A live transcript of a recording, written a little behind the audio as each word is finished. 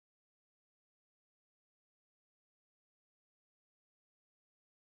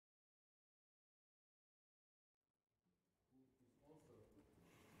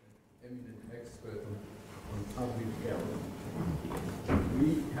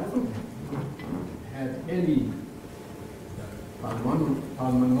any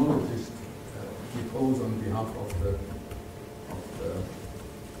pulmonologist depose on behalf of the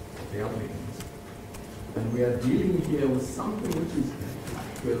applicants. And we are dealing here with something which is,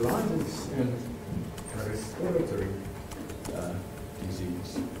 to a large extent, a respiratory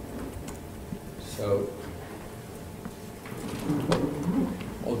disease. So,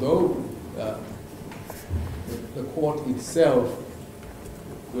 although the court itself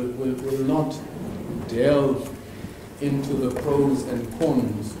will not delve into the pros and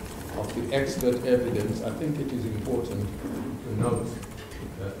cons of the expert evidence, I think it is important to note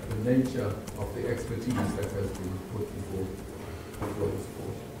the nature of the expertise that has been put before this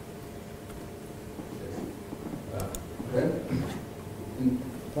court. Yes. Then, in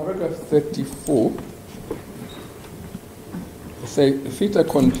paragraph 34, say Fita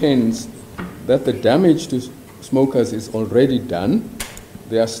contends that the damage to smokers is already done.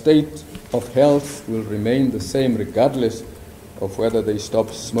 Their state of health will remain the same regardless of whether they stop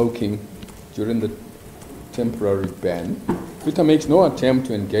smoking during the temporary ban. Fita makes no attempt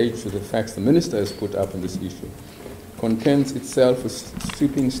to engage with the facts the minister has put up on this issue. Contents itself with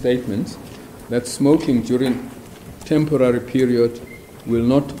sweeping statements that smoking during temporary period will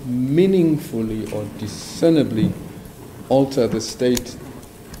not meaningfully or discernibly alter the state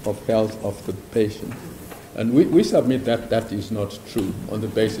of health of the patient. And we submit that that is not true on the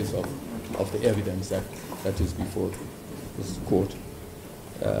basis of the evidence that is before this court.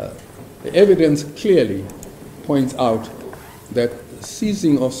 The evidence clearly points out that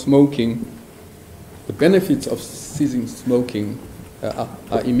ceasing of smoking, the benefits of ceasing smoking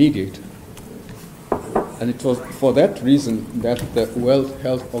are immediate. And it was for that reason that the World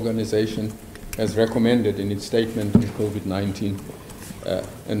Health Organization has recommended in its statement on COVID-19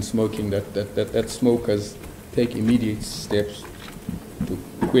 and smoking that smokers take immediate steps to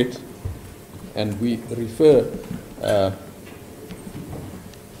quit. And we refer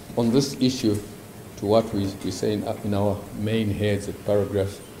on this issue to what we say in our main heads at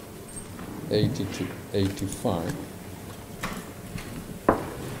paragraph 80 to 85.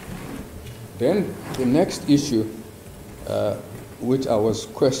 Then the next issue, which I was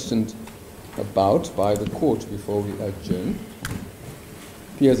questioned about by the court before we adjourn,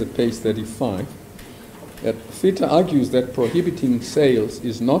 appears at page 35, that Fita argues that prohibiting sales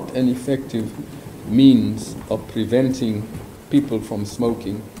is not an effective means of preventing people from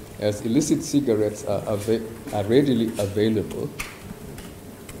smoking, as illicit cigarettes are readily available.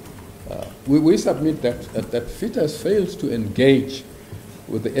 We submit that Fita has failed to engage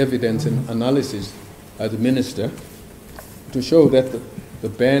with the evidence and analysis by the minister to show that the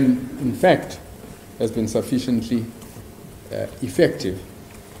ban, in fact, has been sufficiently effective.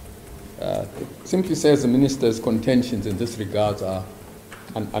 It simply says the minister's contentions in this regard are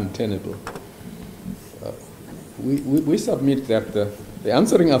untenable. We submit that the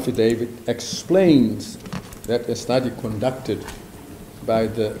answering affidavit explains that a study conducted by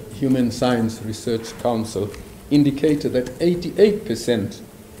the Human Science Research Council indicated that 88%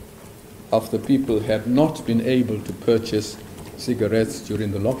 of the people had not been able to purchase cigarettes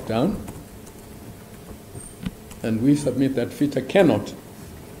during the lockdown. And we submit that Fita cannot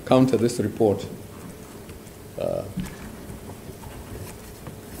counter this report.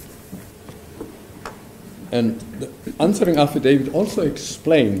 And the answering affidavit also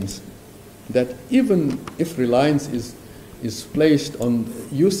explains that even if reliance is placed on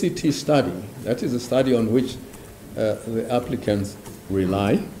UCT study, that is a study on which the applicants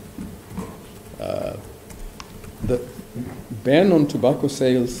rely, the ban on tobacco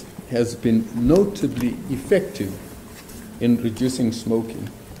sales has been notably effective in reducing smoking.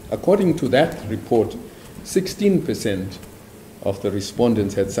 According to that report, 16% of the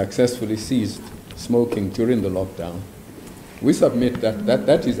respondents had successfully ceased smoking during the lockdown. We submit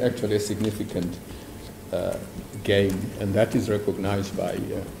that is actually a significant gain, and that is recognized by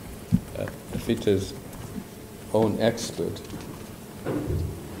Fita's own expert.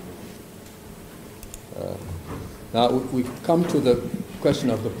 Now we come to the question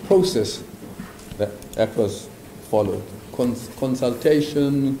of the process that was followed.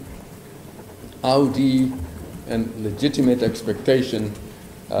 Consultation, Audi, and legitimate expectation,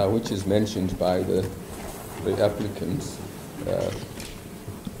 which is mentioned by the applicants.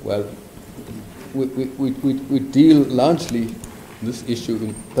 Well, we deal largely this issue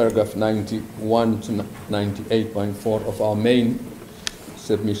in paragraph 91 to 98.4 of our main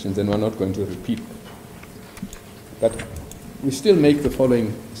submissions, and we're not going to repeat them. But we still make the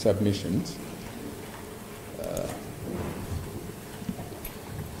following submissions.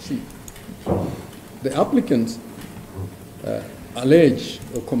 See, the applicants allege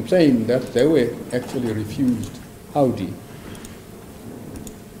or complain that they were actually refused howdy.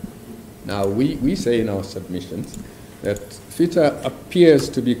 Now, we say in our submissions that Fita appears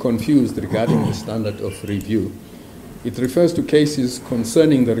to be confused regarding the standard of review. It refers to cases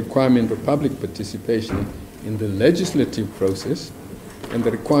concerning the requirement of public participation in the legislative process and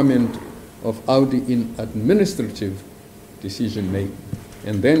the requirement of howdy in administrative decision-making,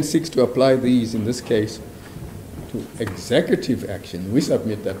 and then seeks to apply these, in this case, to executive action. We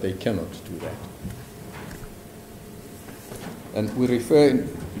submit that they cannot do that. And we refer in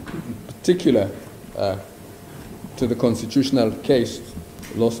particular to the constitutional case,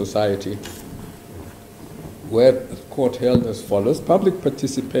 Law Society, where the court held as follows: public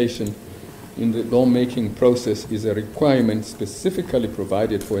participation in the lawmaking process is a requirement specifically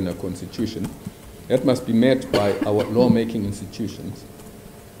provided for in our Constitution that must be met by our lawmaking institutions.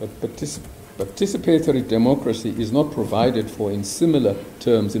 But participatory democracy is not provided for in similar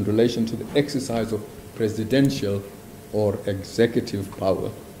terms in relation to the exercise of presidential or executive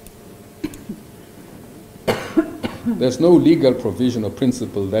power. There's no legal provision or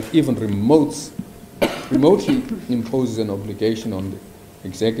principle that even remotely imposes an obligation on the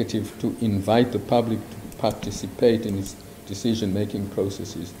executive to invite the public to participate in its decision-making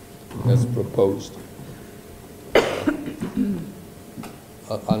processes as proposed.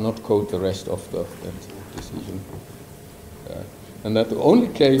 I'll not quote the rest of that decision. And that the only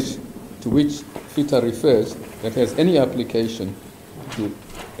case to which Fita refers that has any application to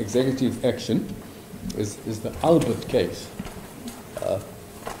executive action is the Albert case,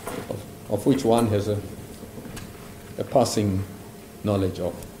 of which one has a passing knowledge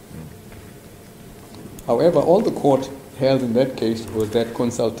of. However, all the court held in that case was that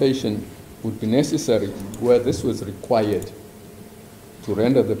consultation would be necessary where this was required to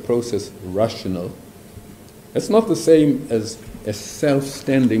render the process rational. It's not the same as a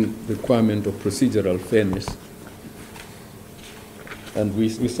self-standing requirement of procedural fairness. And we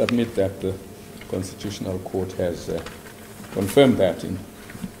submit that the Constitutional Court has confirmed that in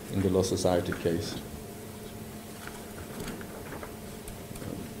the Law Society case.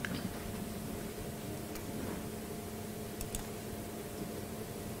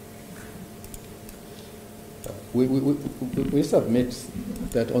 We submit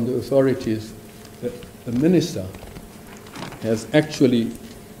that on the authorities, the minister has actually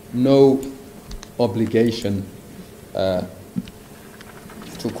no obligation to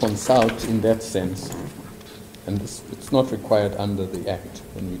consult in that sense, and it's not required under the Act,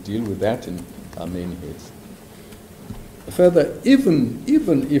 and we deal with that in our main heads. Further, even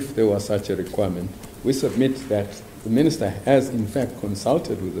if there was such a requirement, we submit that the minister has in fact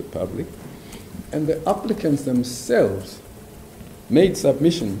consulted with the public, and the applicants themselves made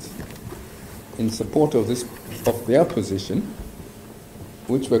submissions in support of their position,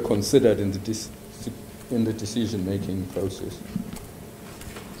 which were considered in the decision-making process.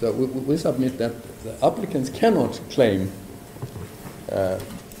 So we submit that the applicants cannot claim that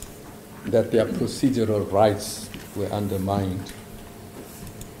their procedural rights were undermined.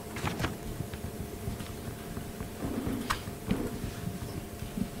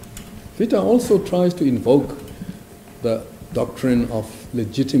 Fita also tries to invoke the doctrine of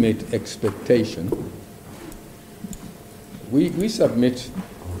legitimate expectation. We submit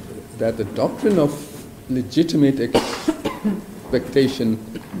that the doctrine of legitimate expectation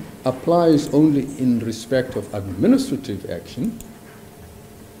applies only in respect of administrative action,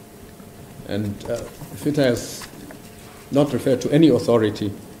 and Fita has not referred to any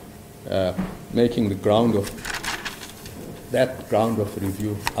authority making the ground of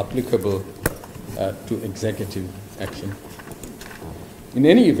review applicable to executive action. In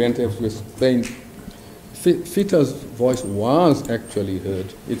any event, as we explained, Fita's voice was actually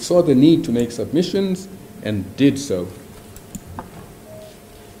heard. It saw the need to make submissions and did so.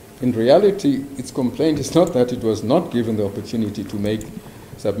 In reality, its complaint is not that it was not given the opportunity to make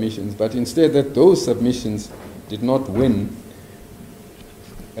submissions, but instead that those submissions did not win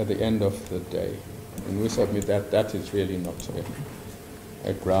at the end of the day. And we submit that that is really not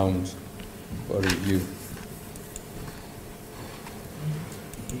a ground for review.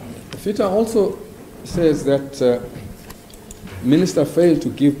 Fita also says that minister failed to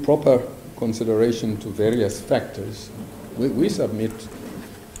give proper consideration to various factors. We submit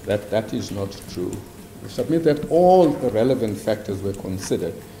that that is not true. We submit that all the relevant factors were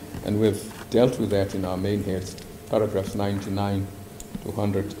considered, and we've dealt with that in our main heads, paragraphs 99 to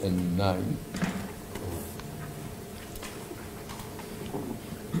 109.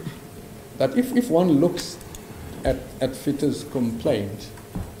 But if one looks at Fita's complaint,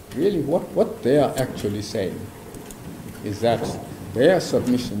 really what they are actually saying is that their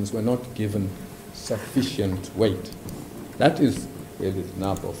submissions were not given sufficient weight. That is really the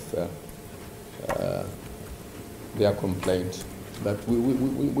nub of their complaint. That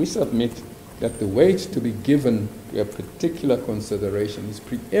we submit that the weight to be given to a particular consideration is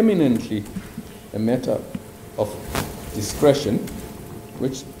preeminently a matter of discretion,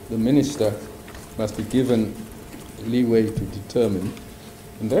 which the minister must be given leeway to determine.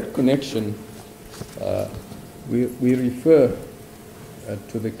 In that connection, we refer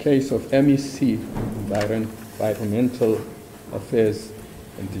to the case of MEC, Environmental Affairs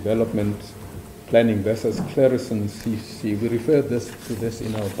and Development Planning versus Clarison CC. We refer to this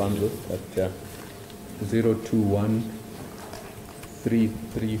in our bundle at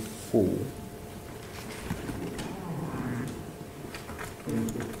 021334. In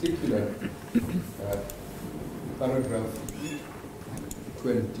particular, paragraph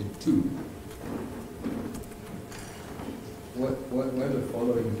 22, where the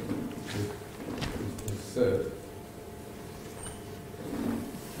following is said.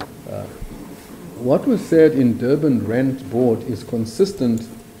 What was said in Durban Rent Board is consistent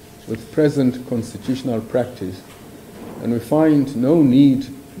with present constitutional practice, and we find no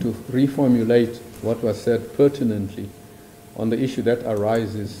need to reformulate what was said pertinently on the issue that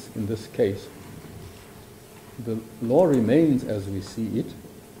arises in this case. The law remains as we see it,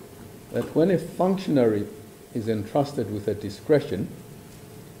 that when a functionary is entrusted with a discretion,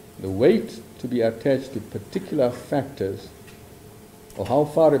 the weight to be attached to particular factors, or how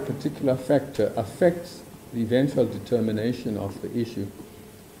far a particular factor affects the eventual determination of the issue,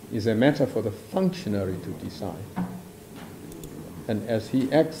 is a matter for the functionary to decide. And as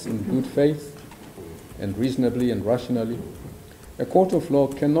he acts in good faith and reasonably and rationally, a court of law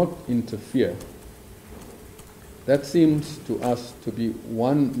cannot interfere. That seems to us to be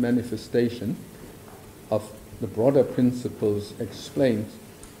one manifestation of the broader principles explained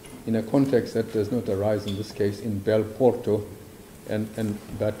in a context that does not arise in this case in Bel Porto and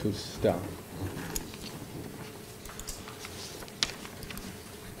Batista.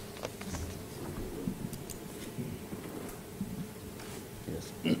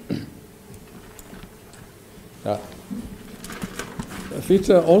 Yes.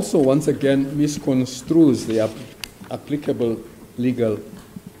 Fita also once again misconstrues the applicable legal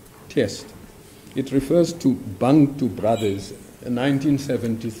test. It refers to Bantu Brothers, a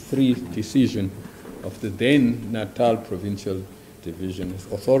 1973 decision of the then Natal Provincial Division,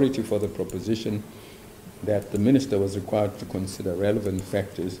 authority for the proposition that the minister was required to consider relevant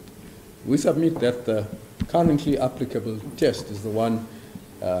factors. We submit that the currently applicable test is the one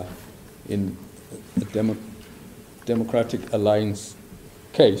in the Democratic Alliance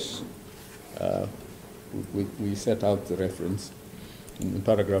case. We set out the reference in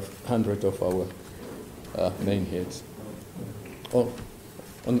paragraph 100 of our main heads.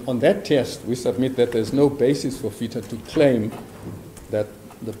 On that test, we submit that there's no basis for Fita to claim that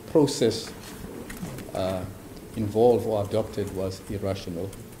the process involved or adopted was irrational.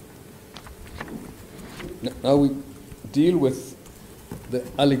 Now we deal with the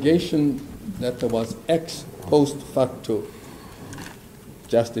allegation that there was ex post facto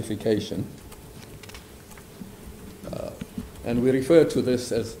justification. And we refer to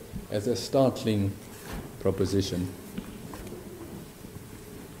this as a startling proposition.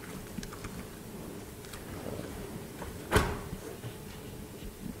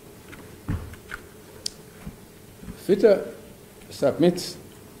 Fita submits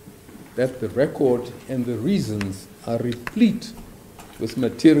that the record and the reasons are replete with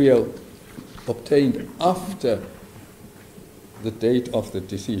material obtained after the date of the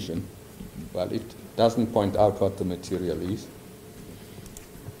decision. Well, it doesn't point out what the material is.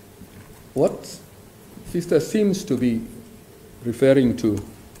 What Fita seems to be referring to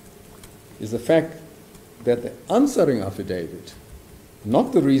is the fact that the answering affidavit,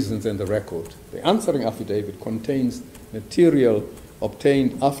 not the reasons and the record, the answering affidavit contains material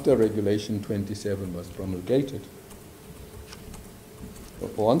obtained after Regulation 27 was promulgated.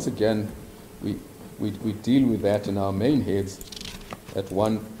 But once again, we deal with that in our main heads at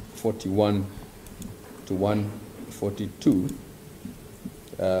 141 to 142.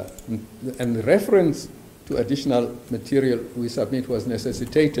 And the reference to additional material we submit was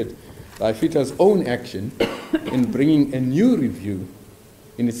necessitated by Fita's own action in bringing a new review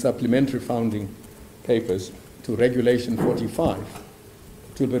in its supplementary founding papers to Regulation 45.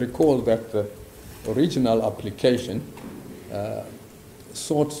 It will be recalled that the original application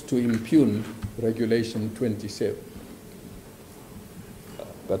sought to impugn Regulation 27.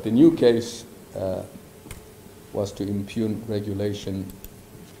 But the new case was to impugn Regulation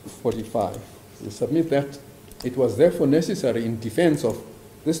 45. We submit that It was therefore necessary in defense of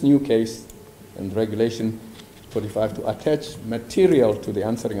this new case and Regulation 45 to attach material to the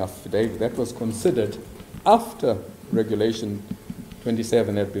answering affidavit that was considered after Regulation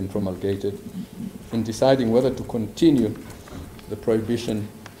 27 had been promulgated in deciding whether to continue the prohibition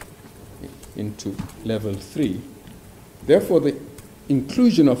into level 3. Therefore, the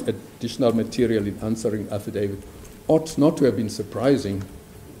inclusion of additional material in answering affidavit ought not to have been surprising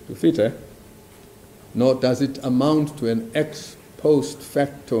to Fita, nor does it amount to an ex post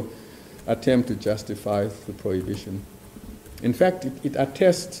facto attempt to justify the prohibition. In fact, it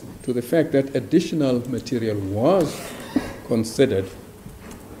attests to the fact that additional material was considered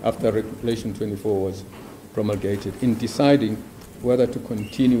after Regulation 24 was promulgated in deciding whether to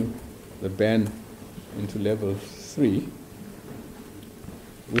continue the ban into level 3.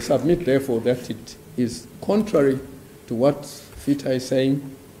 We submit, therefore, that it is contrary to what Fita is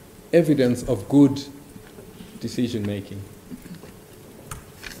saying, evidence of good decision making.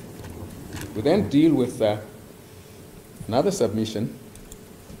 We then deal with another submission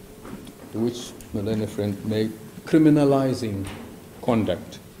to which Melanie Friend made, criminalizing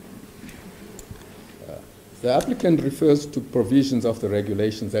conduct. The applicant refers to provisions of the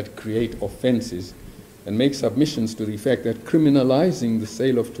regulations that create offenses and makes submissions to the effect that criminalizing the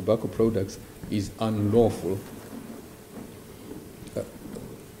sale of tobacco products is unlawful.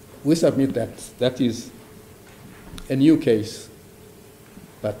 We submit that that is a new case,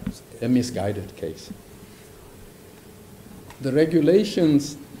 but a misguided case. The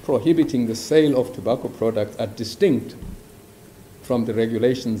regulations prohibiting the sale of tobacco products are distinct from the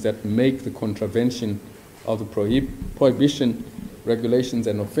regulations that make the contravention of the prohibition regulations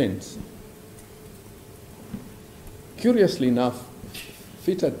an offense. Curiously enough,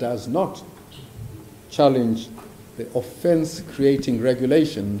 Fita does not challenge the offense-creating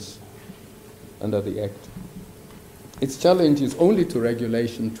regulations under the Act. Its challenge is only to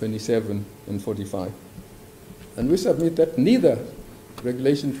Regulation 27 and 45. And we submit that neither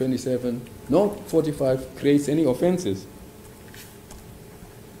Regulation 27 nor 45 creates any offenses.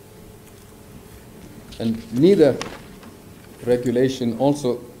 And neither regulation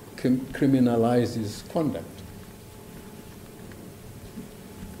also criminalizes conduct.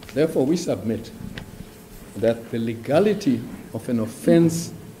 Therefore, we submit that the legality of an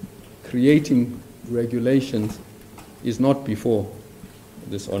offense creating regulations is not before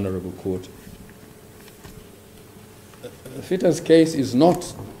this honorable court. Fita's case is not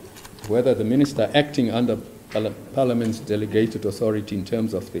whether the minister acting under Parliament's delegated authority in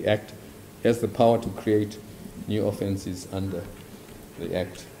terms of the Act has the power to create new offences under the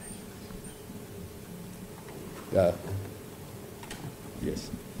Act. Yes.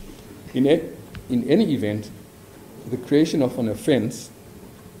 In any event, the creation of an offence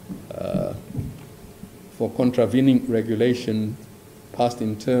for contravening regulation passed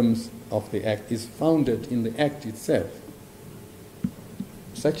in terms of the Act is founded in the Act itself.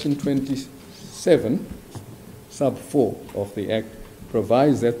 Section 27, sub 4 of the Act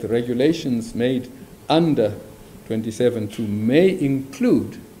provides that the regulations made under 27(2) may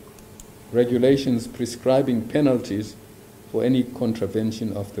include regulations prescribing penalties for any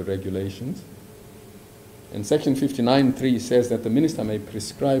contravention of the regulations. And Section 59(3) says that the minister may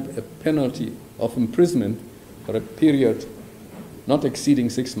prescribe a penalty of imprisonment for a period not exceeding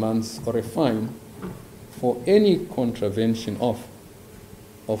 6 months or a fine for any contravention of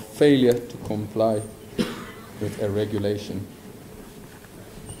or failure to comply with a regulation.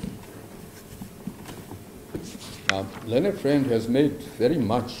 Now, Leonard Friend has made very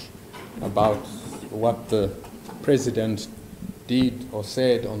much about what the President did or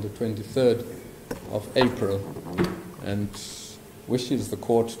said on the 23rd of April and wishes the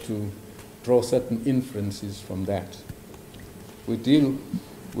court to draw certain inferences from that. We deal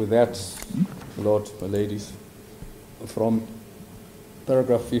with that, Lord, my ladies, from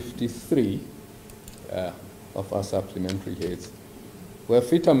paragraph 53 of our supplementary heads, where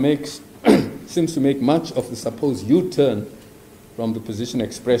Fita seems to make much of the supposed U-turn from the position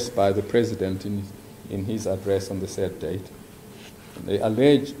expressed by the President in his address on the said date. And they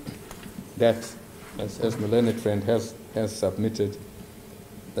allege that, as my learned friend has submitted,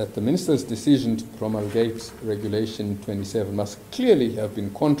 that the Minister's decision to promulgate Regulation 27 must clearly have been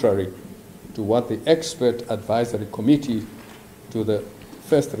contrary to what the Expert Advisory Committee to the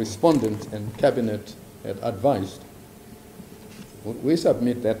first respondent and Cabinet had advised. We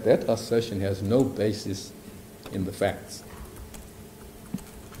submit that that assertion has no basis in the facts.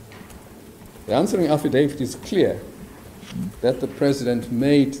 The answering affidavit is clear that the President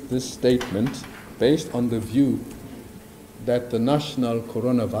made this statement based on the view that the National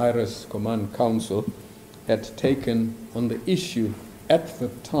Coronavirus Command Council had taken on the issue at the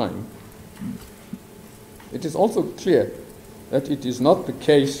time, it is also clear that it is not the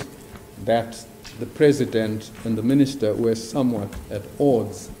case that the President and the Minister were somewhat at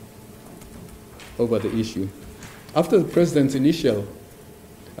odds over the issue. After the President's initial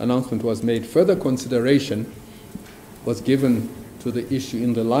announcement was made, further consideration was given to the issue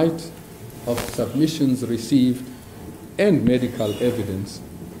in the light of submissions received and medical evidence,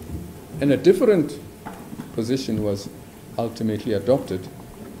 and a different position was ultimately adopted.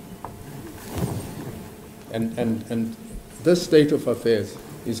 And this state of affairs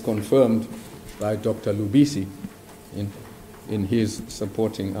is confirmed by Dr. Lubisi in his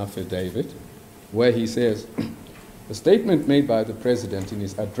supporting affidavit, where he says, the statement made by the President in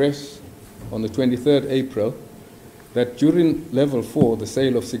his address on the 23rd April that during level 4 the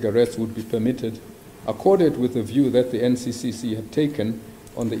sale of cigarettes would be permitted accorded with the view that the NCCC had taken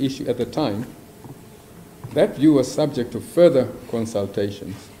on the issue at the time. That view was subject to further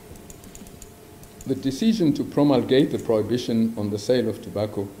consultations. The decision to promulgate the prohibition on the sale of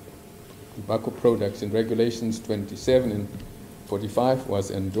tobacco products in Regulations 27 and 45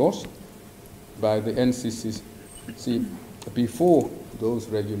 was endorsed by the NCCC before those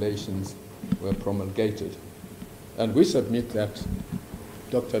regulations were promulgated. And we submit that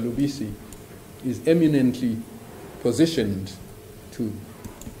Dr. Lubisi is eminently positioned to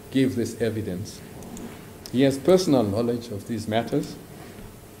give this evidence. He has personal knowledge of these matters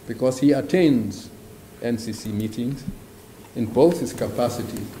because he attends NCC meetings in both his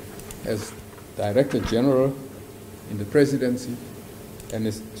capacity as Director General in the Presidency and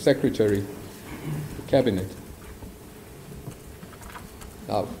as Secretary of the Cabinet.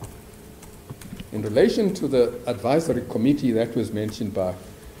 Now, in relation to the advisory committee that was mentioned by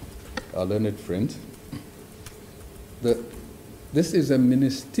our learned friend, this is a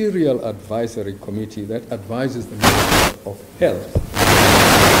ministerial advisory committee that advises the Minister of Health.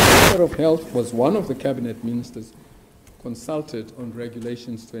 The Minister of Health was one of the cabinet ministers consulted on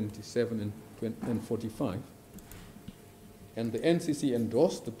Regulations 27 and 45, and the NCC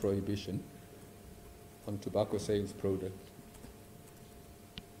endorsed the prohibition on tobacco sales products.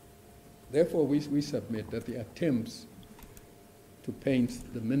 Therefore, we submit that the attempts to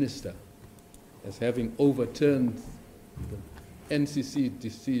paint the minister as having overturned the NCC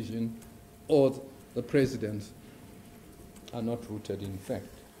decision or the President are not rooted in fact.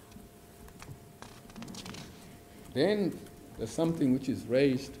 Then there's something which is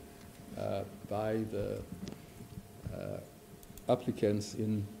raised by the applicants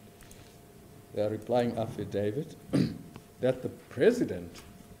in their replying affidavit that the President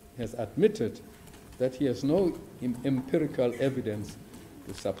has admitted that he has no empirical evidence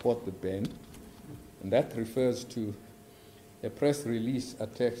to support the ban, and that refers to a press release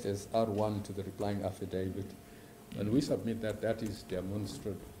attached as R1 to the replying affidavit, and we submit that that is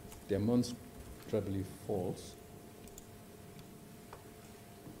demonstrably false.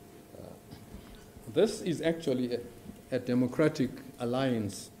 This is actually a Democratic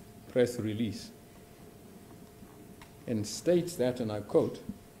Alliance press release and states that, and I quote,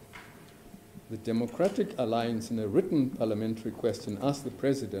 the Democratic Alliance in a written parliamentary question asked the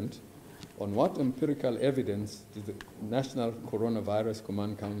President on what empirical evidence did the National Coronavirus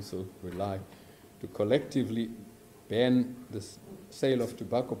Command Council rely to collectively ban the sale of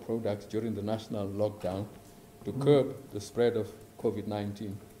tobacco products during the national lockdown to curb the spread of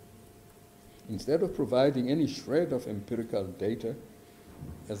COVID-19. Instead of providing any shred of empirical data,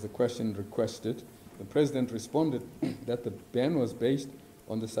 as the question requested, the President responded that the ban was based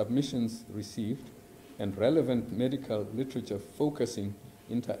on the submissions received and relevant medical literature focusing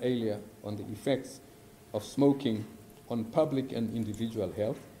inter alia on the effects of smoking on public and individual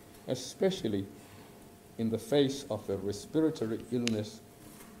health, especially in the face of a respiratory illness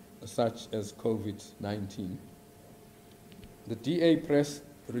such as COVID-19. The DA press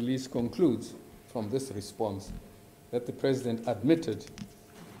release concludes from this response that the President admitted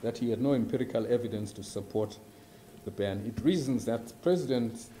that he had no empirical evidence to support the ban. It reasons that the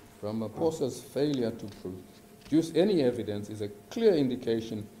President Ramaphosa's failure to produce any evidence is a clear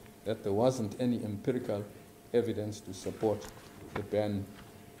indication that there wasn't any empirical evidence to support the ban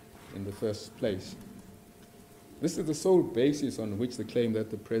in the first place. This is the sole basis on which the claim that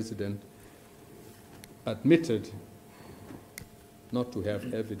the President admitted not to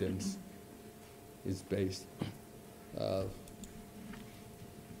have evidence is based. My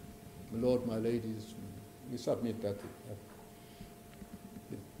Lord, my ladies, we submit that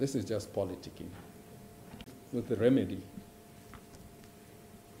this is just politicking with the remedy.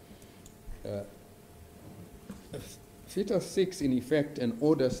 Fita seeks, in effect, an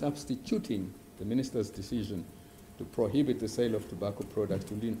order substituting the Minister's decision to prohibit the sale of tobacco products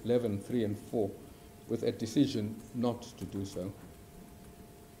to 11, 3 and 4 with a decision not to do so.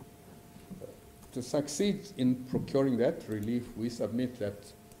 To succeed in procuring that relief, we submit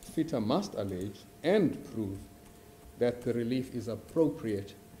that Fita must allege and prove that the relief is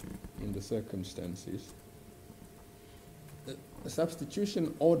appropriate in the circumstances. The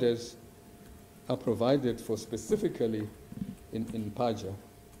substitution orders are provided for specifically in Paja.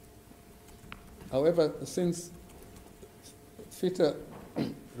 However, since Fita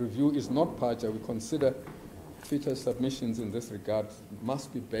review is not Paja, we consider Fita's submissions in this regard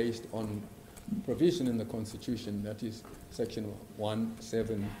must be based on provision in the Constitution, that is Section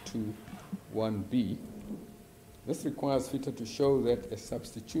 1721B. This requires Fita to show that a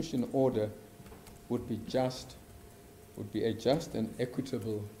substitution order would be a just and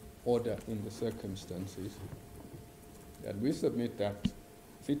equitable order in the circumstances. And we submit that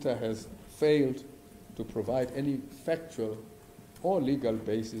Fita has failed to provide any factual or legal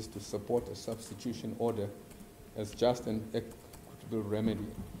basis to support a substitution order as just and equitable remedy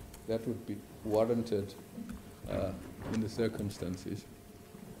that would be warranted in the circumstances.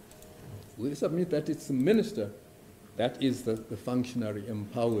 We submit that it's the minister that is the functionary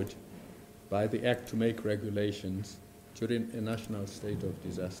empowered by the Act to make regulations during a national state of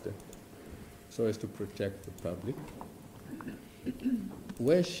disaster so as to protect the public.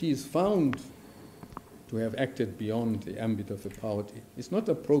 Where she is found to have acted beyond the ambit of the power, it's not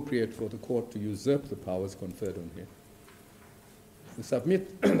appropriate for the court to usurp the powers conferred on her. We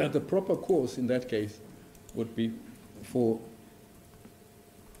submit that the proper course in that case would be to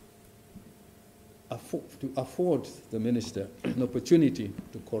afford the minister an opportunity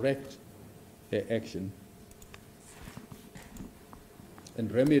to correct her action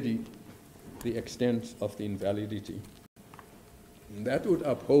and remedy the extent of the invalidity. And that would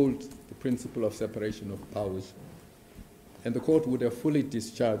uphold the principle of separation of powers, and the court would have fully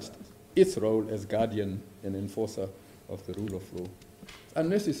discharged its role as guardian and enforcer of the rule of law. It's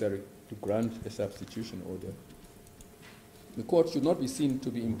unnecessary to grant a substitution order. The court should not be seen to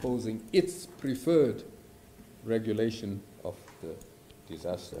be imposing its preferred regulation of the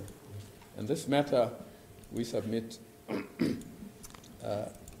disaster. And this matter, we submit,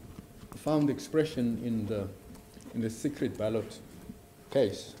 found expression in the secret ballot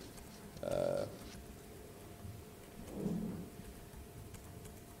case.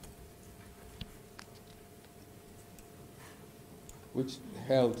 Which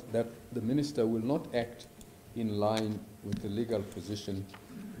held that the minister will not act in line with the legal position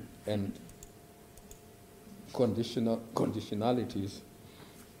and conditionalities.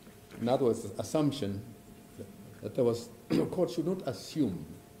 In other words, the assumption that the court should not assume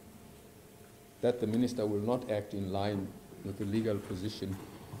that the minister will not act in line with the legal position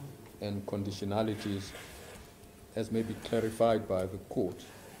and conditionalities as may be clarified by the court.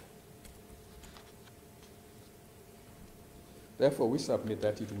 Therefore, we submit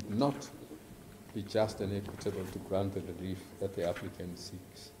that it would not be just and equitable to grant the relief that the applicant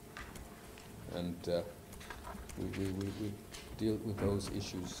seeks. And we deal with those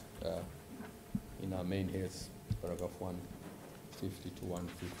issues in our main heads, paragraph 150 to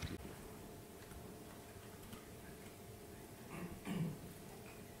 150.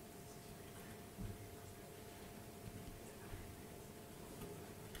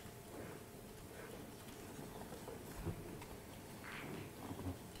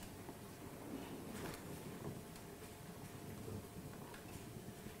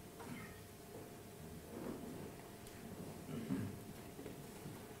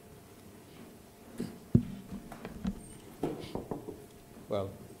 Well,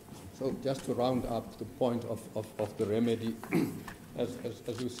 so just to round up the point of the remedy, as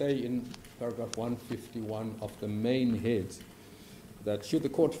we say in paragraph 151 of the main heads, that should the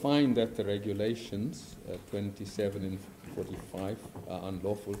court find that the regulations 27 and 45 are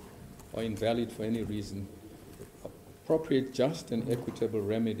unlawful or invalid for any reason, appropriate, just and equitable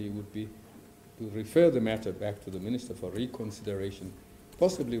remedy would be to refer the matter back to the minister for reconsideration,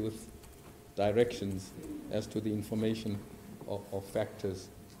 possibly with directions as to the information of factors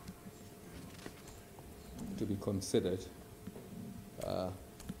to be considered.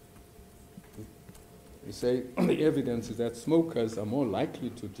 We say the evidence is that smokers are more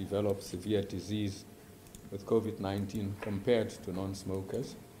likely to develop severe disease with COVID-19 compared to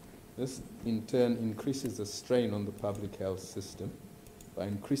non-smokers. This in turn increases the strain on the public health system by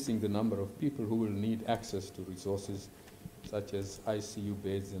increasing the number of people who will need access to resources such as ICU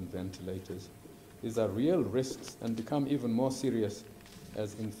beds and ventilators. These are real risks and become even more serious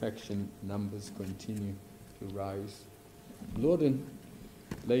as infection numbers continue to rise. Lord and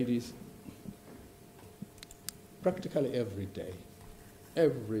ladies, practically every day,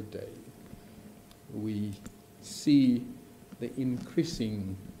 we see the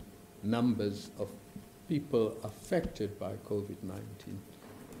increasing numbers of people affected by COVID-19.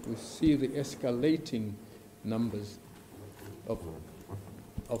 We see the escalating numbers of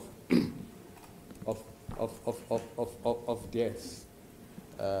deaths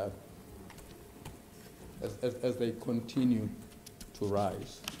as they continue to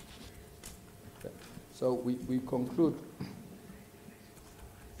rise. So we conclude,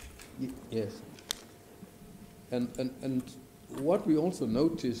 yes, and what we also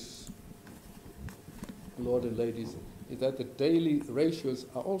notice, Lord and ladies, is that the daily ratios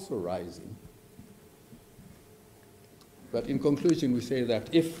are also rising. But in conclusion, we say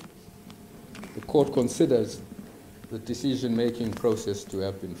that if the court considers the decision-making process to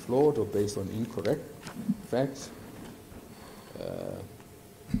have been flawed or based on incorrect facts,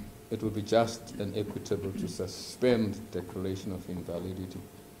 it would be just and equitable to suspend declaration of invalidity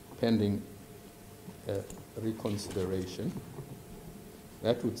pending reconsideration.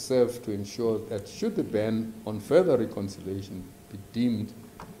 That would serve to ensure that should the ban on further reconciliation be deemed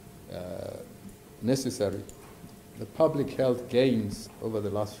necessary, the public health gains over the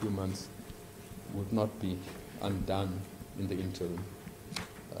last few months would not be undone in the interim.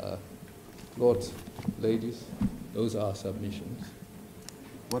 Lords, ladies, those are our submissions.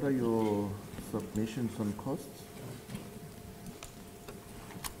 What are your submissions on costs?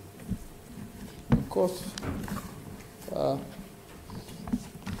 Of course,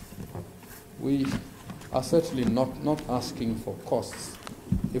 we are certainly not asking for costs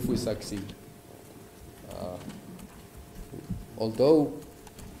if we succeed. Although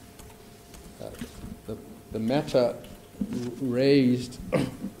the matter raised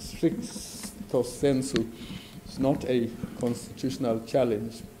stricto sensu is not a constitutional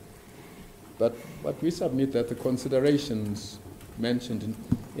challenge, but we submit that the considerations mentioned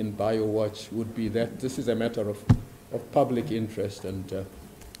in BioWatch would be that this is a matter of public interest, and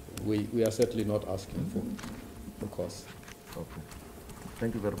we are certainly not asking for costs. Okay.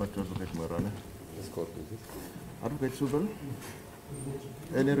 Thank you very much, Advocate Morane. This court, please. Advocate Subel,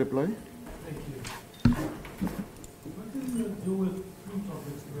 any reply? Thank you. What can you do with three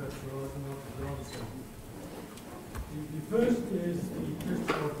topics perhaps rather than the answer? The first is the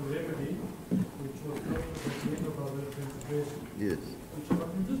question of remedy, which was covered at the end of our presentation. Yes. Which I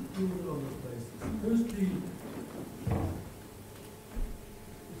can just build on this basis. Firstly,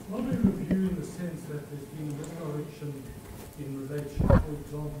 it's not a review in the sense that there's been a misdirection in relation, for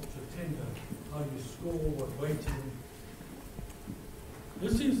example, to tender, how you score, what weighting.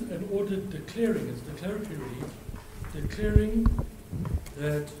 This is an order declaring, it's declaratory, declaring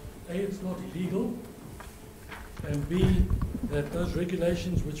that A, it's not illegal, and B, that those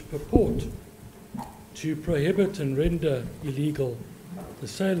regulations which purport to prohibit and render illegal the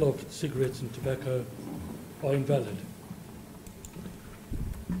sale of cigarettes and tobacco are invalid.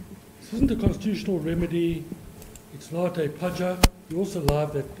 This isn't a constitutional remedy, it's not a paja. We also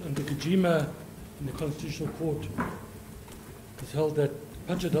allowed that under Kajima in the Constitutional Court it's held that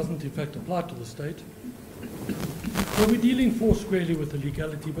paja doesn't in fact apply to the state. So we're dealing squarely with the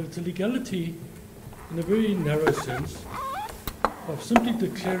legality, but it's a legality in a very narrow sense of simply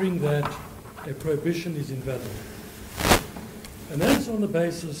declaring that a prohibition is invalid. And that's on the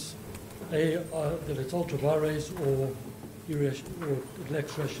basis that it's ultra vires or it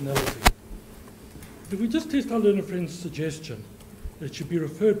lacks rationality. If we just test our learned friend's suggestion that it should be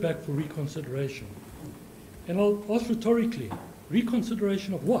referred back for reconsideration, and I'll ask rhetorically,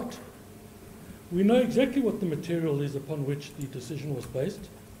 reconsideration of what? We know exactly what the material is upon which the decision was based.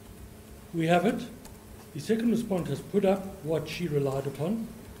 We have it. The second respondent has put up what she relied upon.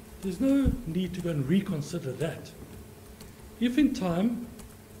 There's no need to go and reconsider that. If in time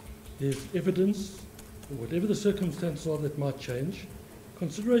there's evidence, or whatever the circumstances are that might change,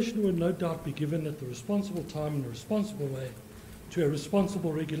 consideration will no doubt be given at the responsible time in a responsible way to a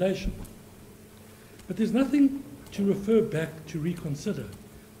responsible regulation. But there's nothing to refer back to reconsider.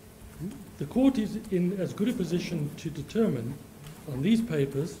 The court is in as good a position to determine on these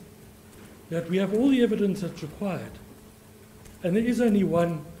papers that we have all the evidence that's required, and there is only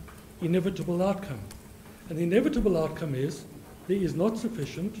one inevitable outcome. And the inevitable outcome is there is not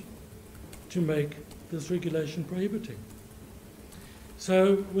sufficient to make this regulation prohibiting.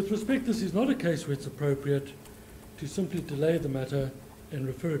 So with respect, this is not a case where it's appropriate to simply delay the matter and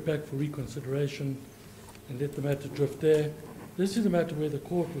refer it back for reconsideration and let the matter drift there. This is a matter where the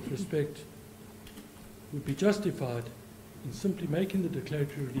court, with respect, would be justified in simply making the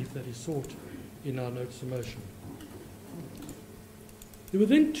declaratory relief that is sought in our notice of motion. There were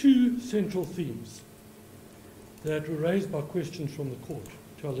then two central themes. that were raised by questions from the court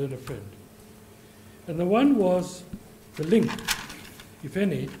to our learned friend. And the one was the link, if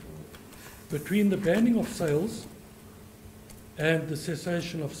any, between the banning of sales and the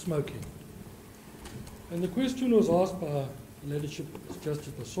cessation of smoking. And the question was asked by Ladyship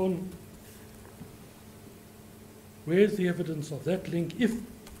Justice Basson, where's the evidence of that link if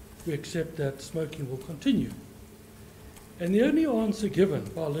we accept that smoking will continue? And the only answer given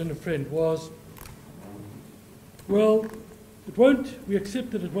by our learned friend was, well, it won't, we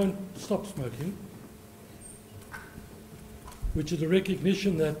accept that it won't stop smoking, which is a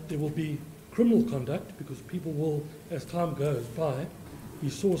recognition that there will be criminal conduct because people will, as time goes by, be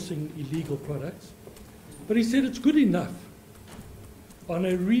sourcing illegal products. But he said it's good enough on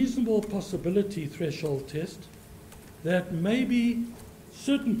a reasonable possibility threshold test that maybe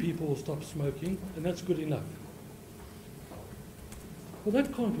certain people will stop smoking, and that's good enough. Well,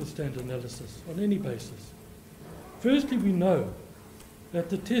 that can't withstand analysis on any basis. Firstly, we know that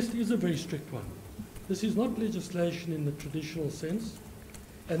the test is a very strict one. This is not legislation in the traditional sense,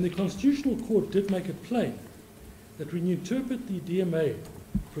 and the Constitutional Court did make it plain that when you interpret the DMA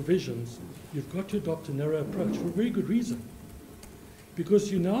provisions, you've got to adopt a narrow approach for a very good reason.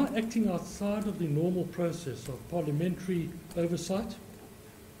 Because you're now acting outside of the normal process of parliamentary oversight,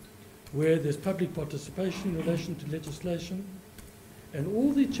 where there's public participation in relation to legislation, and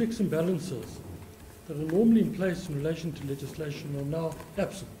all the checks and balances that are normally in place in relation to legislation are now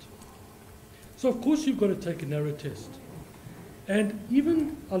absent. So of course you've got to take a narrow test. And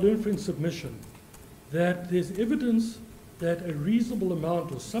even I learned from submission that there's evidence that a reasonable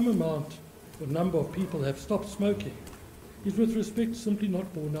amount or some amount or number of people have stopped smoking is with respect simply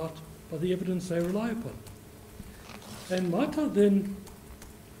not borne out by the evidence they rely upon. And might I then,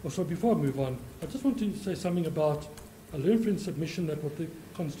 before I move on, I just want to say something about a learned friend submission that what the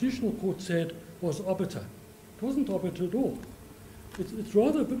Constitutional Court said was obiter. It wasn't obiter at all. It's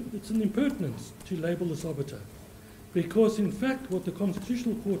rather, it's an impertinence to label this obiter. Because in fact what the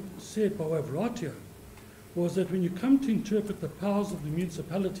Constitutional Court said by way of ratio was that when you come to interpret the powers of the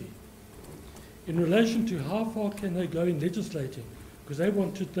municipality in relation to how far can they go in legislating, because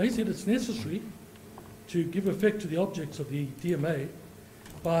they said it's necessary to give effect to the objects of the DMA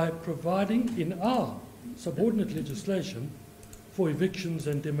by providing in our subordinate legislation for evictions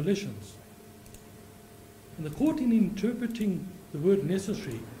and demolitions. And the court, in interpreting the word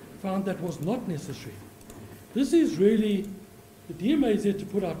necessary, found that was not necessary. This is really, the DMA is there to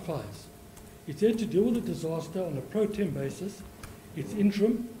put out fires. It's there to deal with a disaster on a pro tem basis. It's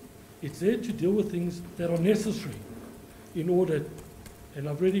interim. It's there to deal with things that are necessary in order, and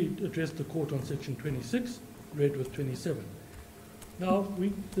I've already addressed the court on section 26, read with 27. Now,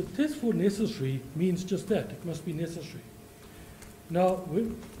 the test for necessary means just that. It must be necessary. Now,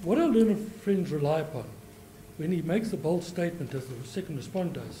 what our learned friends rely upon, when he makes a bold statement, as the second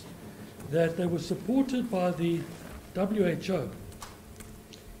respondent does, that they were supported by the WHO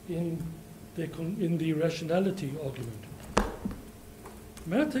in the rationality argument.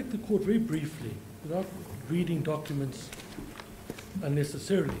 May I take the court very briefly, without reading documents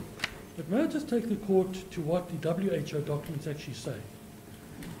unnecessarily, but may I just take the court to what the WHO documents actually say,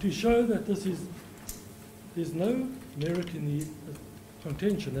 to show that there's no merit in the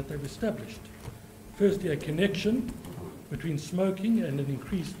contention that they've established. Firstly, a connection between smoking and an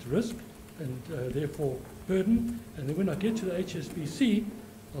increased risk, and therefore burden, and then when I get to the HSBC,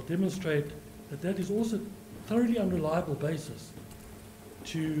 I'll demonstrate that that is also a thoroughly unreliable basis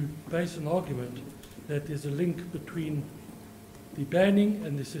to base an argument that there's a link between the banning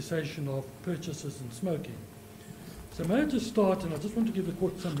and the cessation of purchases and smoking. So may I just start, and I just want to give the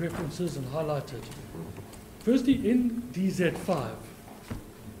court some references and highlight it. Firstly, in DZ5,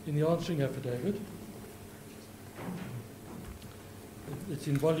 in the answering affidavit, it's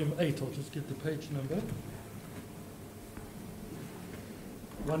in volume 8, I'll just get the page number,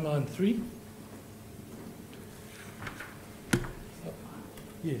 193.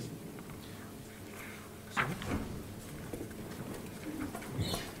 Yes. Sorry.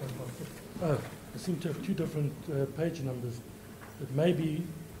 Oh, I seem to have two different page numbers. It may be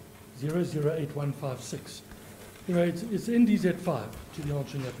 008156. Anyway, it's in DZ5 to the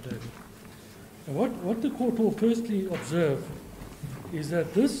answering affidavit. And what the court will firstly observe is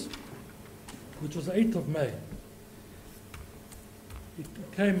that this, which was the 8th of May, it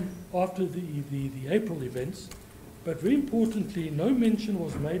came after the April events, but very importantly, no mention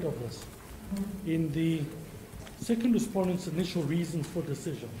was made of this in the second respondent's initial reasons for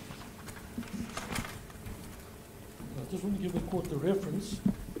decision. I just want to give the court the reference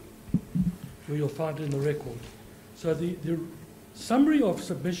where you'll find it in the record. So the summary of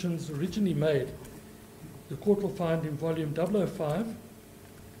submissions originally made the court will find in volume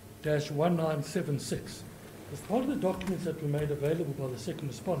 005-1976. As part of the documents that were made available by the second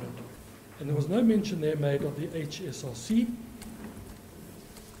respondent, and there was no mention there made of the HSRC,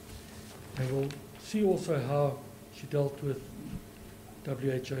 and we'll see also how she dealt with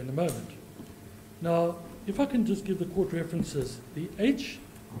WHO in a moment. Now, if I can just give the court references, the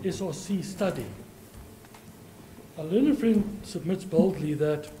HSRC study, our learned friend submits boldly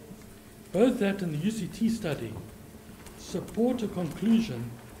that both that and the UCT study support a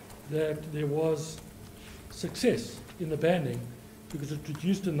conclusion that there was success in the banning because it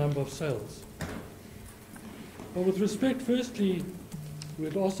reduced the number of sales. But with respect, firstly,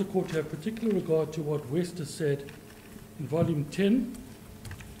 we'd ask the court to have particular regard to what West has said in volume 10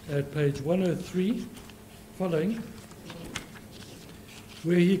 at page 103 following,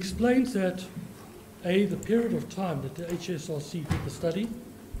 where he explains that A, the period of time that the HSRC did the study,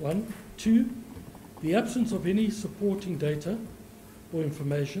 1. 2, the absence of any supporting data or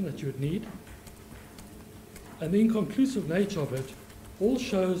information that you would need, and the inconclusive nature of it all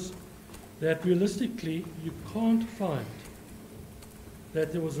shows that realistically you can't find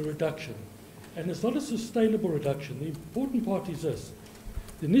that there was a reduction. And it's not a sustainable reduction. The important part is this.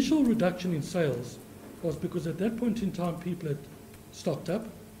 The initial reduction in sales was because at that point in time people had stocked up.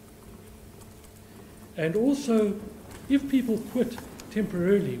 And also, if people quit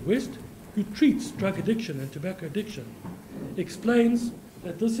temporarily, West, who treats drug addiction and tobacco addiction, explains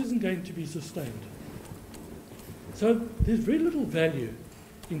that this isn't going to be sustained. So there's very little value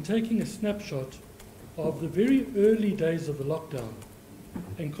in taking a snapshot of the very early days of the lockdown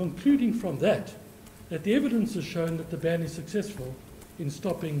and concluding from that that the evidence has shown that the ban is successful in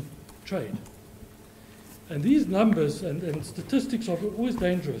stopping trade. And these numbers and statistics are always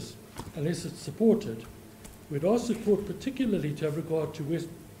dangerous unless it's supported. We'd ask the court particularly to have regard to West,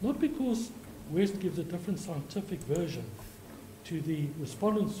 not because West gives a different scientific version to the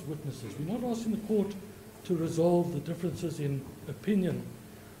respondents' witnesses. We're not asking the court to resolve the differences in opinion.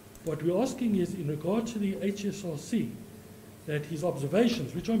 What we're asking is, in regard to the HSRC, that his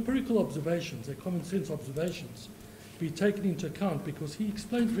observations, which are empirical observations, they're common sense observations, be taken into account, because he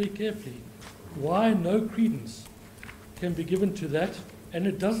explains very carefully why no credence can be given to that, and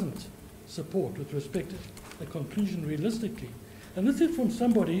it doesn't support, with respect to a conclusion realistically. And this is from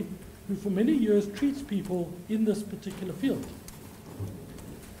somebody who for many years treats people in this particular field.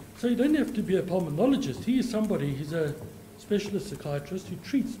 So you don't have to be a pulmonologist. He is somebody, he's a specialist psychiatrist who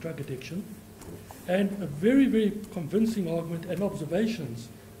treats drug addiction, and a very, very convincing argument and observations.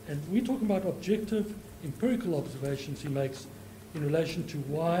 And we're talking about objective, empirical observations he makes in relation to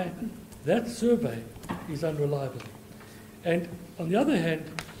why that survey is unreliable. And on the other hand,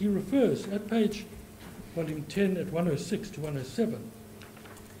 he refers at page volume 10 at 106 to 107,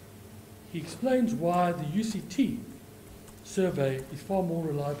 he explains why the UCT survey is far more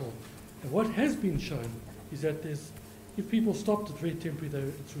reliable. And what has been shown is that if people stopped, it's very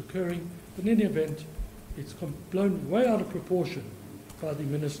temporary, it's recurring, but in any event, it's blown way out of proportion by the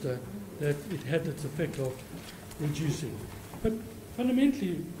minister that it had its effect of reducing. But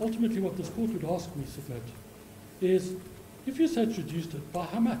fundamentally, ultimately what this court would ask me, submit, is if you say it's reduced it, by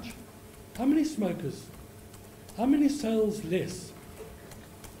how much? How many smokers? How many sales less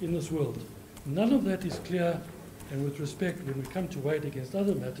in this world? None of that is clear, and with respect, when we come to weigh it against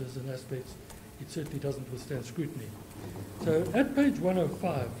other matters and aspects, it certainly doesn't withstand scrutiny. So at page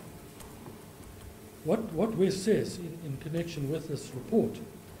 105, what West says in connection with this report,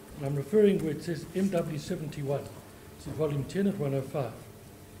 and I'm referring where it says MW71, it's in volume 10 at 105.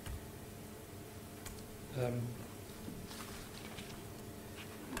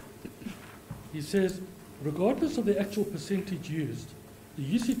 He says, regardless of the actual percentage used, the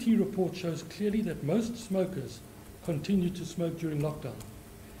UCT report shows clearly that most smokers continued to smoke during lockdown,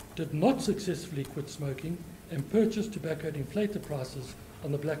 did not successfully quit smoking, and purchased tobacco at inflated prices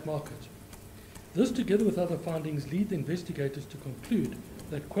on the black market. This, together with other findings, lead the investigators to conclude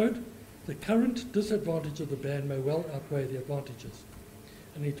that, quote, the current disadvantage of the ban may well outweigh the advantages.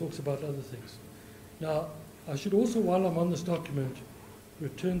 And he talks about other things. Now, I should also, while I'm on this document,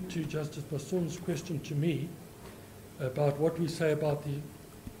 return to Justice Basson's question to me about what we say about the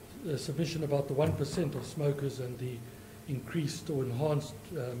submission about the 1% of smokers and the increased or enhanced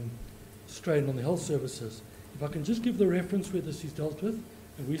strain on the health services. If I can just give the reference where this is dealt with,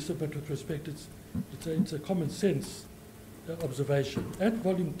 and we submit with respect, it's a common sense observation. At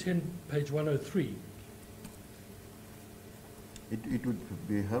volume 10, page 103. It would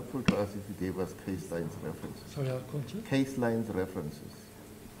be helpful to us if you gave us case lines references. Sorry, I can't hear. Case lines references.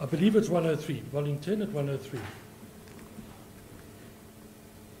 I believe it's 103, volume 10 at 103.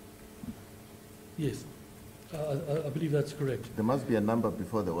 Yes. I believe that's correct. There must be a number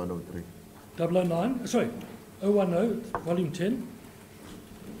before the 103. 009, sorry, 010, volume 10,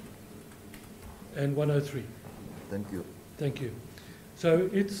 and 103. Thank you. Thank you. So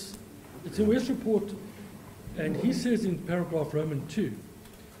it's in West Report, and he says in paragraph Roman 2,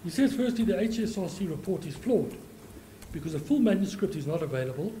 he says firstly the HSRC report is flawed because a full manuscript is not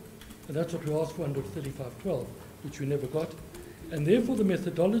available, and that's what we asked for under 3512, which we never got, and therefore the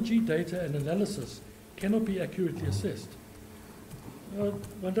methodology, data and analysis cannot be accurately assessed.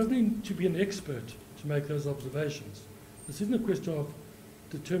 One doesn't need to be an expert to make those observations. This isn't a question of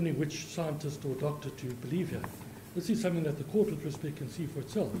determining which scientist or doctor to believe here. This is something that the court with respect can see for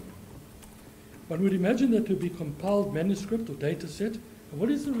itself. One would imagine that there would be compiled manuscript or data set. And what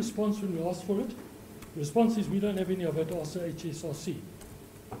is the response when we ask for it? The response is we don't have any of it, ask the HSRC.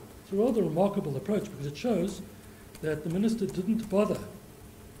 It's a rather remarkable approach because it shows that the minister didn't bother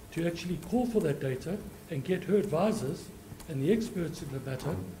to actually call for that data and get her advisors and the experts in the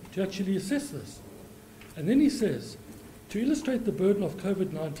matter to actually assess this. And then he says, to illustrate the burden of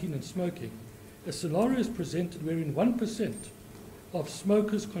COVID-19 and smoking, a scenario is presented wherein 1% of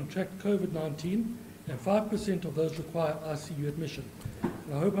smokers contract COVID-19 and 5% of those require ICU admission.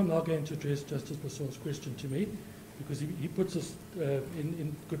 And I hope I'm now going to address Justice Basson's question to me because he puts us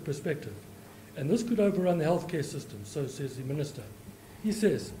in good perspective. And this could overrun the healthcare system, so says the minister. He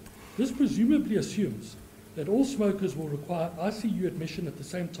says, this presumably assumes that all smokers will require ICU admission at the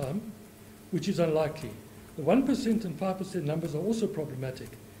same time, which is unlikely. The 1% and 5% numbers are also problematic,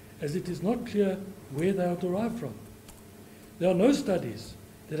 as it is not clear where they are derived from. There are no studies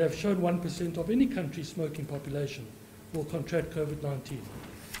that have shown 1% of any country's smoking population will contract COVID-19.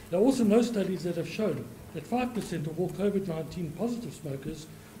 There are also no studies that have shown that 5% of all COVID-19 positive smokers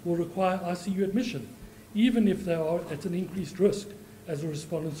will require ICU admission, even if they are at an increased risk, as the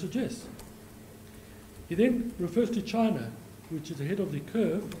respondent suggests. He then refers to China, which is ahead of the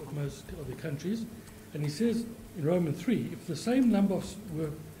curve of most of the countries, and he says in Roman 3, if the same numbers were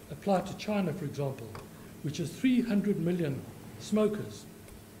applied to China, for example, which is 300 million smokers,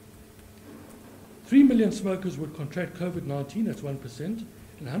 3 million smokers would contract COVID-19, that's 1%, and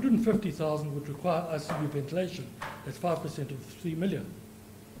 150,000 would require ICU ventilation, that's 5% of 3 million.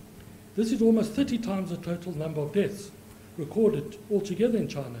 This is almost 30 times the total number of deaths recorded altogether in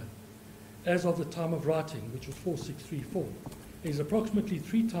China as of the time of writing, which was 4634. It is approximately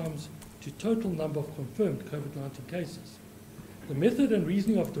 3 times to total number of confirmed COVID-19 cases. The method and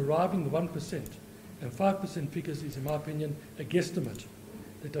reasoning of deriving the 1% and 5% figures is, in my opinion, a guesstimate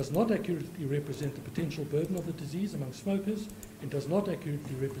that does not accurately represent the potential burden of the disease among smokers and does not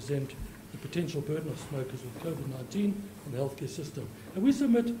accurately represent the potential burden of smokers with COVID-19 on the healthcare system. And we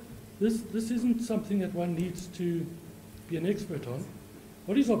submit this isn't something that one needs to be an expert on.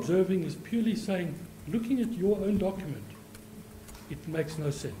 What he's observing is purely saying, looking at your own document, it makes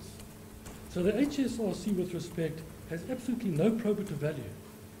no sense. So the HSRC, with respect, has absolutely no probative value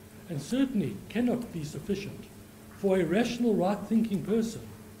and certainly cannot be sufficient for a rational, right-thinking person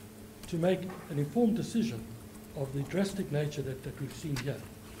to make an informed decision of the drastic nature that we've seen here.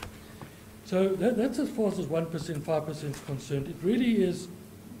 So that's as far as 1%, 5% is concerned. It really is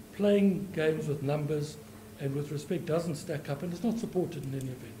playing games with numbers and with respect doesn't stack up and is not supported in any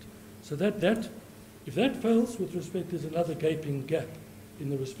event. So if that fails, with respect, there's another gaping gap in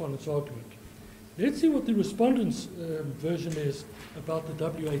the respondent's argument. Let's see what the respondent's version is about the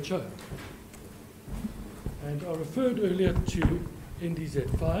WHO. And I referred earlier to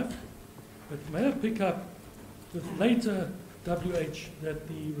NDZ5, but may I pick up the later WH that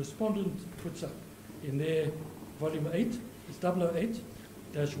the respondent puts up in their volume 8, it's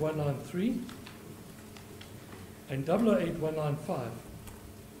 008-193 and 008-195.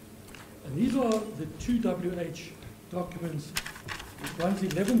 And these are the two WH documents. One's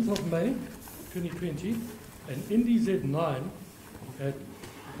 11th of May, 2020, and NDZ9 at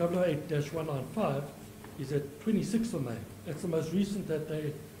 008-195 is at 26th of May. That's the most recent that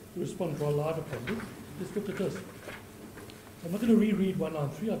they respond relied upon. Let's look at this. I'm not going to reread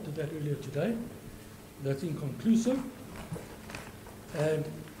 193. I did that earlier today. That's inconclusive. And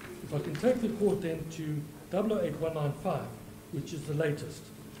if I can take the court then to 008-195, which is the latest.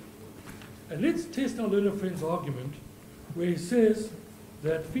 And let's test our learned friend's argument where he says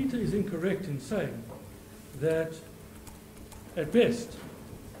that Fita is incorrect in saying that at best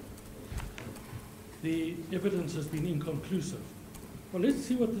the evidence has been inconclusive. Well, let's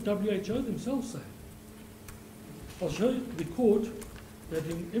see what the WHO themselves say. I'll show the court that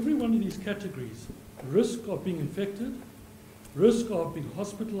in every one of these categories, risk of being infected, risk of being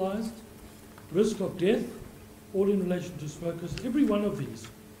hospitalized, risk of death, all in relation to smokers, every one of these,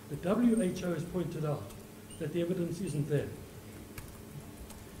 the WHO has pointed out that the evidence isn't there,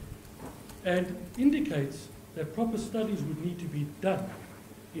 and indicates that proper studies would need to be done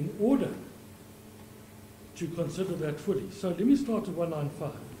in order to consider that fully. So let me start at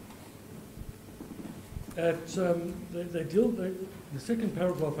 195. The second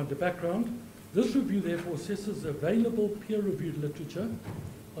paragraph under background, this review therefore assesses available peer-reviewed literature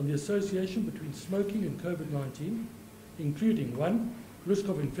on the association between smoking and COVID-19, including 1, risk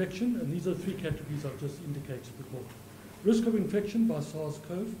of infection, and these are the 3 categories I've just indicated to the court. Risk of infection by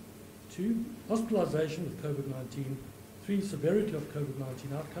SARS-CoV, 2, hospitalization with COVID-19, 3, severity of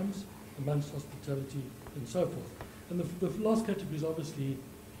COVID-19 outcomes amongst hospitality, and so forth. And the last category is obviously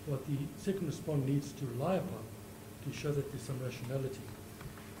what the second respondent needs to rely upon to show that there's some rationality.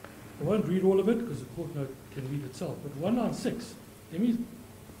 I won't read all of it because the court note can read itself, but 196, let me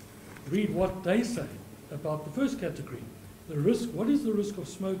read what they say about the first category. The risk, what is the risk of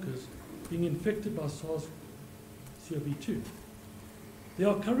smokers being infected by SARS-CoV-2? There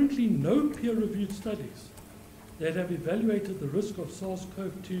are currently no peer-reviewed studies that have evaluated the risk of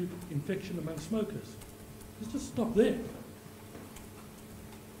SARS-CoV-2 infection among smokers. Let's just stop there.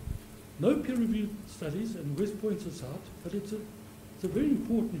 No peer-reviewed studies, and West points this out, but it's a very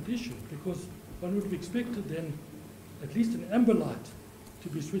important issue because one would have expected then at least an amber light to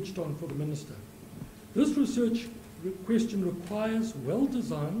be switched on for the minister. This research question requires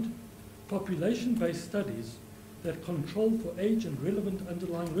well-designed, population-based studies that control for age and relevant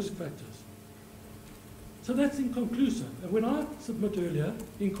underlying risk factors. So that's inconclusive. And when I submit earlier,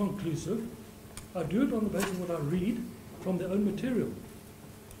 inconclusive, I do it on the basis of what I read from their own material.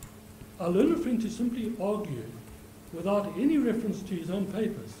 I learn a friend to simply argue, without any reference to his own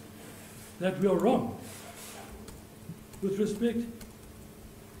papers, that we are wrong. With respect,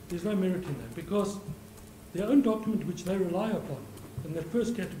 there's no merit in that, because their own document which they rely upon, in that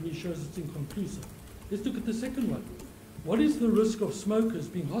first category, shows it's inconclusive. Let's look at the second one. What is the risk of smokers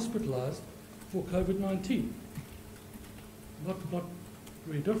being hospitalized for COVID-19? Not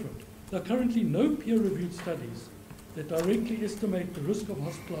very different. There are currently no peer-reviewed studies that directly estimate the risk of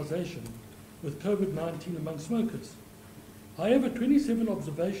hospitalization with COVID-19 among smokers. However, 27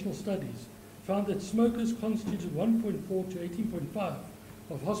 observational studies found that smokers constituted 1.4 to 18.5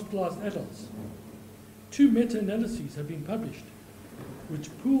 of hospitalized adults. 2 meta-analyses have been published which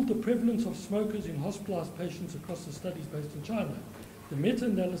pooled the prevalence of smokers in hospitalized patients across the studies based in China. The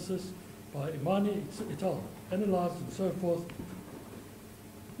meta-analysis by Imani et al. Analyzed and so forth.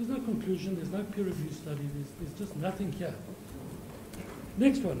 There's no conclusion, there's no peer-reviewed study, there's just nothing here.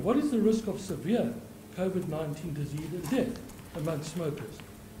 Next one, what is the risk of severe COVID-19 disease and death among smokers?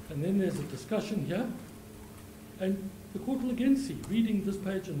 And then there's a discussion here. And the court will again see, reading this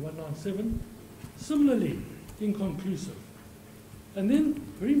page in 197, similarly inconclusive. And then,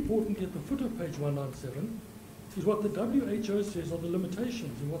 very importantly, at the foot of page 197, is what the WHO says are the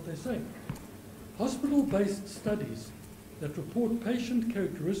limitations in what they say. Hospital-based studies that report patient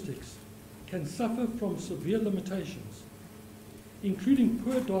characteristics can suffer from severe limitations, including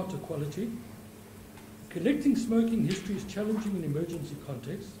poor data quality, collecting smoking history is challenging in emergency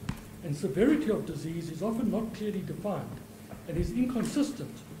contexts, and severity of disease is often not clearly defined and is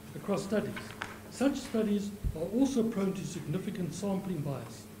inconsistent across studies. Such studies are also prone to significant sampling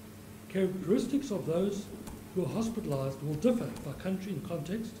bias. Characteristics of those who are hospitalized will differ by country and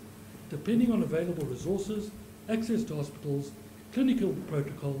context, depending on available resources, access to hospitals, clinical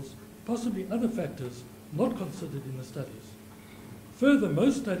protocols, possibly other factors not considered in the studies. Further,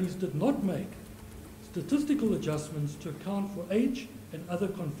 most studies did not make statistical adjustments to account for age and other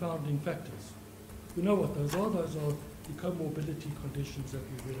confounding factors. We know what those are. Those are the comorbidity conditions that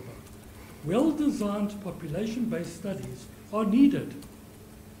we read about. Well-designed population-based studies are needed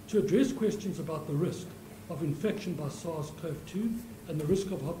to address questions about the risk of infection by SARS-CoV-2 and the risk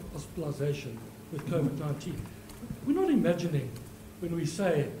of hospitalization with COVID-19. We're not imagining when we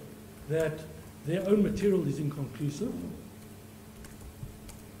say that their own material is inconclusive.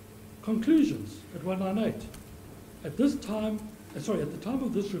 Conclusions at 198. At the time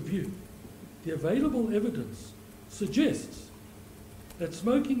of this review, the available evidence suggests that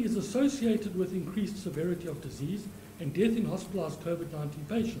smoking is associated with increased severity of disease and death in hospitalized COVID-19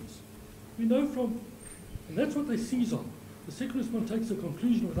 patients. We know from, and that's what they seize on. The second respondent takes a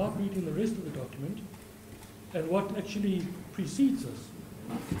conclusion without reading the rest of the document and what actually precedes us.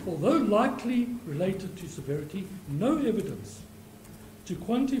 Although likely related to severity, no evidence to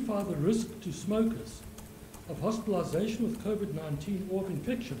quantify the risk to smokers of hospitalization with COVID-19 or of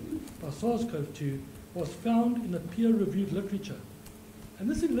infection by SARS-CoV-2 was found in the peer-reviewed literature. And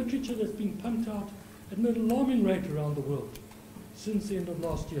this is literature that's been pumped out at an alarming rate around the world since the end of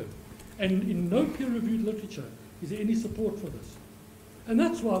last year. And in no peer-reviewed literature is there any support for this. And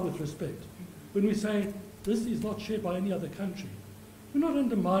that's why, with respect, when we say this is not shared by any other country, we're not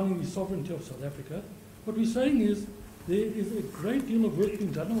undermining the sovereignty of South Africa. What we're saying is there is a great deal of work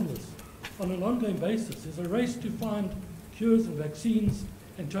being done on this on an ongoing basis. There's a race to find cures and vaccines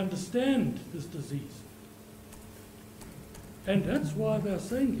and to understand this disease. And that's why they're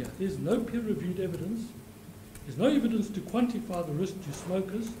saying here, there's no peer-reviewed evidence, there's no evidence to quantify the risk to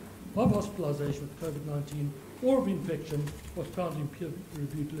smokers of hospitalization with COVID-19 or of infection was found in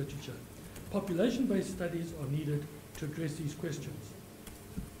peer-reviewed literature. Population-based studies are needed to address these questions.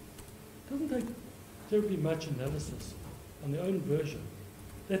 It doesn't take terribly much analysis on their own version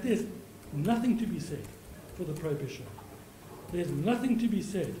that there's nothing to be said for the prohibition. There's nothing to be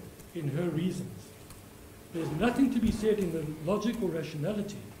said in her reasons. There's nothing to be said in the logical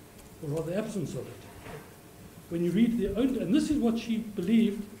rationality, or rather absence of it. When you read their own, and this is what she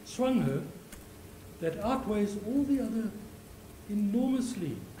believed swung her, that outweighs all the other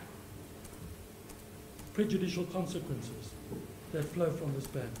enormously prejudicial consequences that flow from this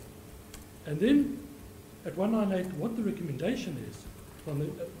ban. And then at 198, what the recommendation is, from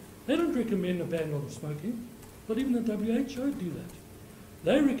they don't recommend a ban on smoking, not even the WHO do that.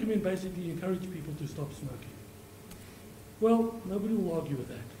 They recommend basically encourage people to stop smoking. Well, nobody will argue with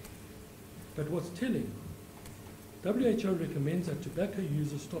that. But what's telling, WHO recommends that tobacco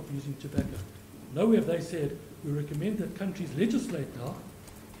users stop using tobacco. Nowhere have they said, we recommend that countries legislate now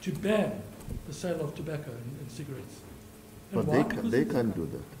to ban the sale of tobacco and cigarettes. And but they can't do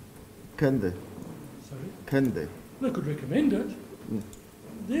that. Can they? Sorry? Can they? They could recommend it.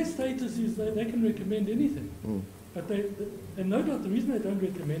 Their status is they can recommend anything. But and no doubt the reason they don't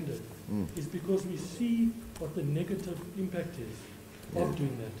recommend it is because we see what the negative impact is of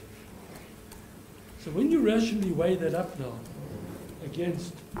doing that. So when you rationally weigh that up now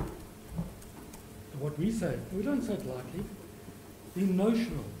against what we say, we don't say it lightly, the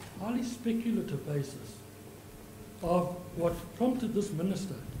notional, highly speculative basis of what prompted this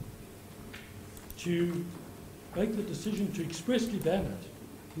minister to make the decision to expressly ban it,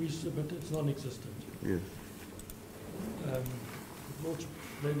 we submit it's non-existent. Yes. Lord's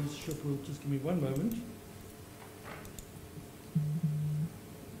ladyship will just give me one moment.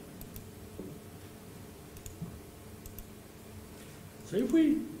 So if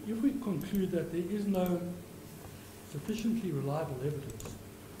we conclude that there is no sufficiently reliable evidence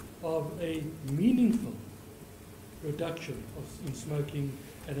of a meaningful reduction in smoking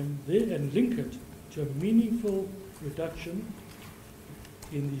and link it to a meaningful reduction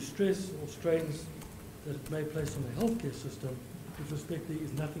in the stress or strains that it may place on the healthcare system, with respect, there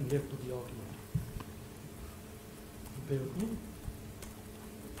is nothing left of the argument. Bear with me.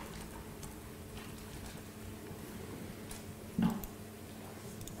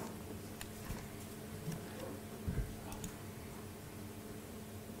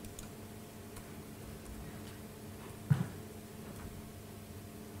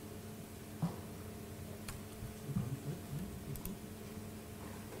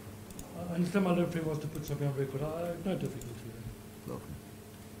 I understand my lawyer wants to put something on record. I have no difficulty with that. Okay.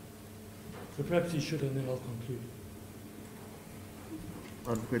 So perhaps he should, and then I'll conclude.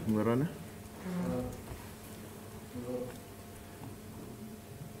 Advocate Morane?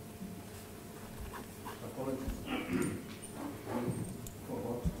 Apologies.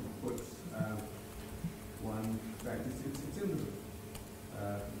 Forgot to put one fact. It's in the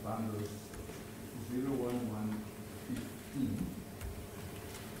bundles 01115.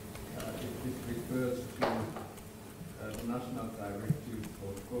 It refers to the National Directive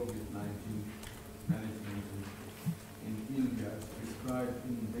for COVID-19 Management in India, as prescribed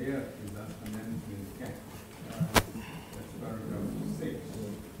in their Disaster Management Act. That's paragraph 6.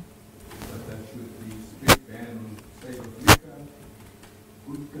 That there should be strict ban on sale of liquor,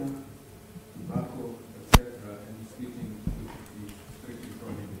 gutka, tobacco, etc., and speaking should be strictly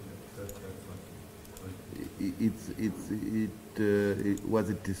prohibited. That's what Was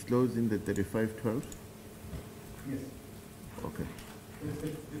it disclosed in the 3512? yes. Okay.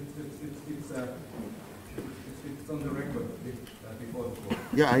 It's on the record before the court.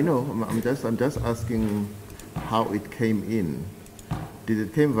 Yeah, I know. I'm just asking how it came in. Did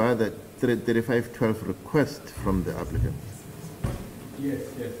it came via the 3512 request from the applicant? Yes,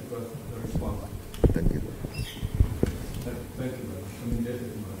 it was the response. Thank you. Thank you, madam.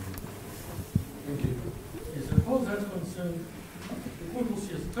 Thank you. Yes, as far as that's concerned, the court will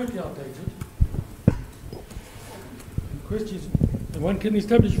see it's totally outdated. The questions, and one can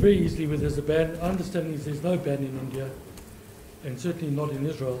establish very easily whether there's a ban. Our understanding is there's no ban in India, and certainly not in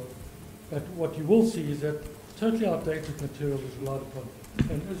Israel. But what you will see is that totally outdated material is relied upon.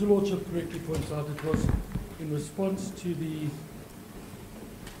 And as the Lordship correctly points out, it was in response to these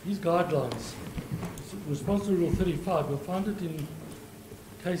guidelines. In response to Rule 35, you'll find it in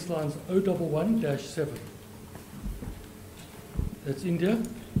case lines 011-7. That's India,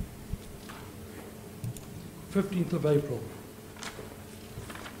 15th of April.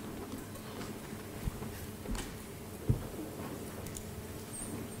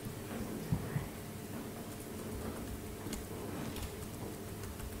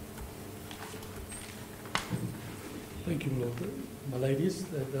 Thank you, Lord. My ladies,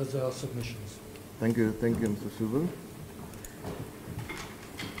 those are our submissions. Thank you, Mr. Suval.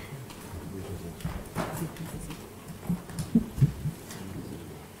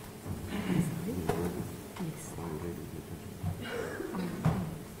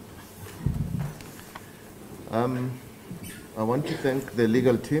 I want to thank the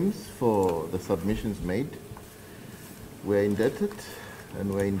legal teams for the submissions made. We're indebted,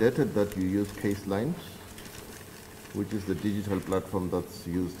 and we're indebted that you use Case Lines, which is the digital platform that's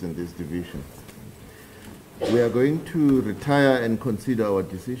used in this division. We are going to retire and consider our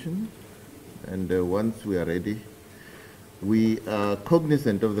decision, and once we are ready, we are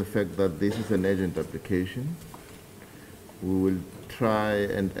cognizant of the fact that this is an urgent application. We will try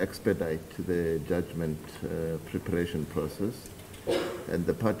and expedite the judgment preparation process, and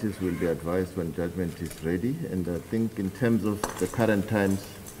the parties will be advised when judgment is ready. And I think in terms of the current times,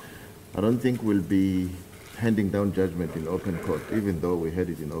 I don't think we'll be handing down judgment in open court, even though we had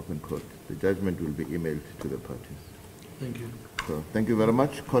it in open court. The judgment will be emailed to the parties. Thank you. So thank you very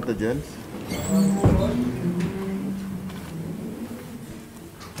much. Court adjourned. Thank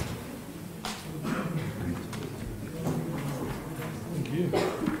you.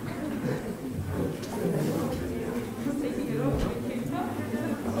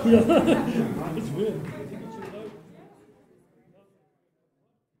 Yeah, it's weird.